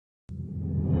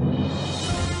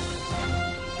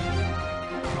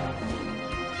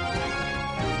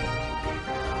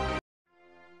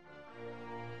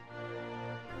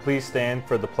Please stand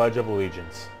for the Pledge of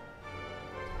Allegiance.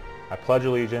 I pledge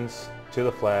allegiance to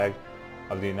the flag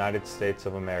of the United States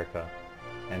of America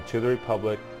and to the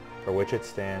republic for which it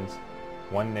stands,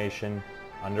 one nation,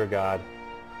 under God,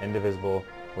 indivisible,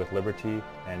 with liberty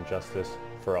and justice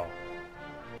for all.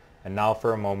 And now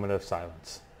for a moment of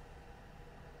silence.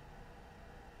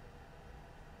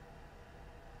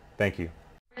 Thank you.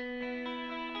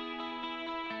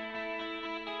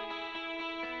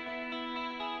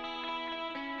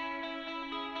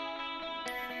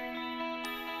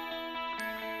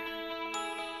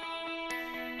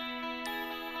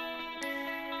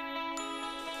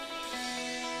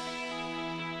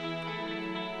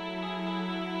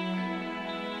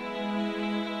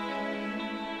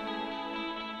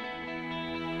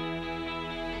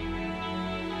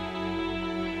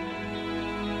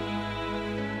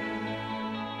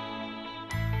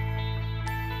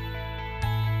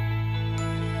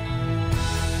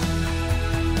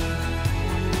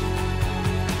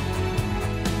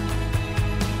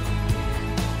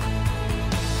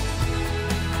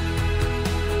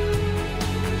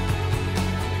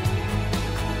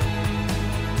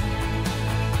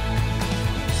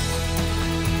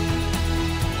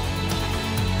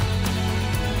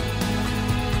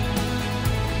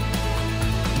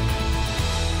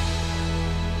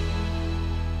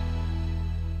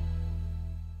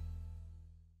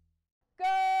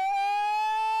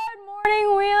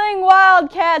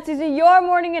 Wildcats, these are your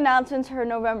morning announcements for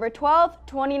November 12th,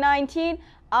 2019.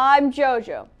 I'm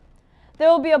JoJo. There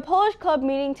will be a Polish club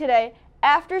meeting today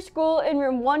after school in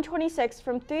room 126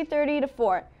 from 3:30 to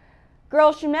 4.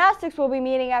 Girls gymnastics will be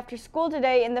meeting after school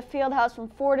today in the field house from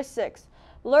 4 to 6.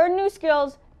 Learn new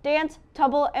skills, dance,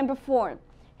 tumble, and perform.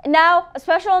 And now, a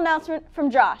special announcement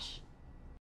from Josh.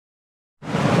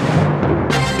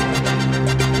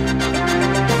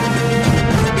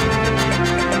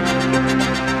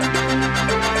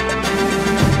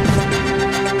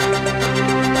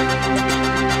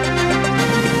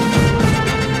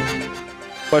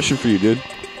 Question for you, dude.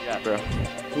 Yeah, bro.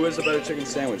 Who has the better chicken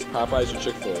sandwich, Popeyes or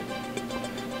Chick-fil-A?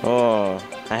 Oh,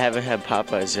 I haven't had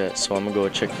Popeyes yet, so I'm gonna go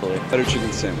with Chick-fil-A. Better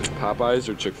chicken sandwich, Popeyes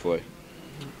or Chick-fil-A?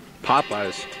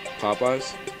 Popeyes.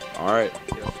 Popeyes? All right.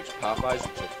 Popeyes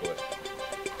or Chick-fil-A?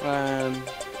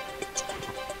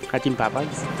 I think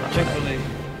Popeyes. Chick-fil-A.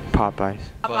 Popeyes.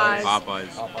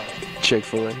 Popeyes.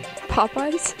 Chick-fil-A.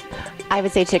 Popeyes? I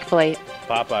would say Chick-fil-A.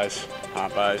 Popeyes.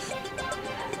 Popeyes.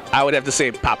 I would have to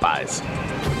say Popeyes.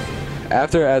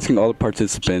 After asking all the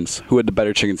participants who had the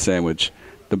better chicken sandwich,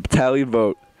 the tallied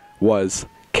vote was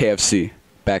KFC.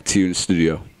 Back to you in the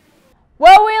studio.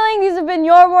 Well, Wheeling, these have been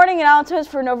your morning announcements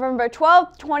for November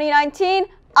 12th, 2019.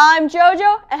 I'm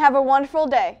JoJo, and have a wonderful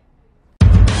day.